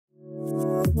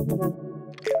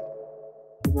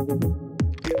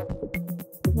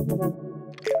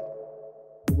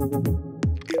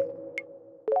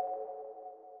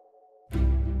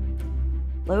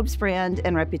Loeb's brand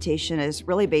and reputation is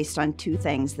really based on two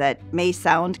things that may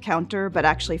sound counter, but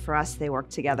actually for us, they work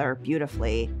together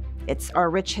beautifully. It's our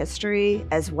rich history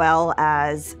as well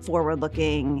as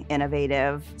forward-looking,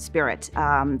 innovative spirit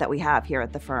that we have here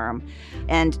at the firm.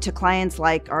 And to clients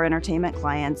like our entertainment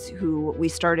clients who we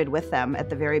started with them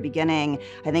at the very beginning,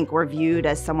 I think we're viewed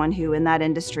as someone who in that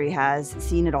industry has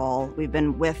seen it all. We've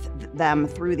been with them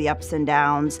through the ups and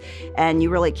downs, and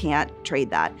you really can't trade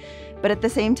that. But at the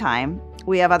same time,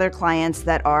 we have other clients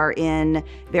that are in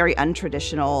very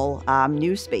untraditional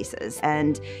new spaces,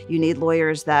 and you need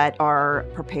lawyers that are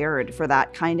prepared for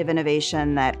that kind of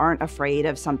innovation, that aren't afraid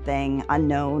of something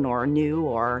unknown or new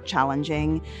or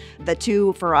challenging. The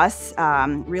two, for us,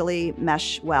 really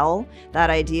mesh well.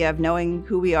 That idea of knowing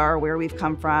who we are, where we've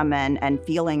come from, and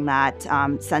feeling that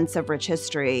sense of rich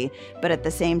history, but at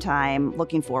the same time,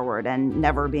 looking forward and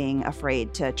never being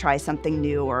afraid to try something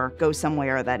new or go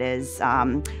somewhere that is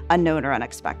unknown or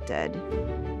unexpected.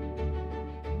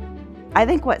 I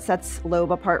think what sets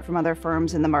Loeb apart from other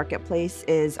firms in the marketplace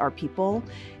is our people.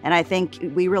 And I think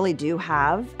we really do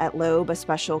have at Loeb a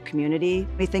special community.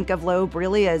 We think of Loeb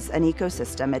really as an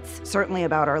ecosystem. It's certainly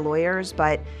about our lawyers,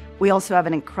 but we also have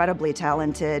an incredibly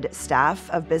talented staff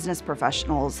of business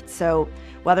professionals. So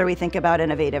whether we think about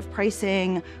innovative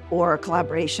pricing or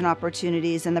collaboration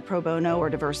opportunities in the pro bono or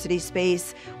diversity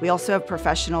space, we also have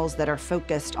professionals that are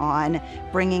focused on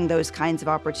bringing those kinds of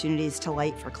opportunities to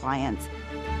light for clients.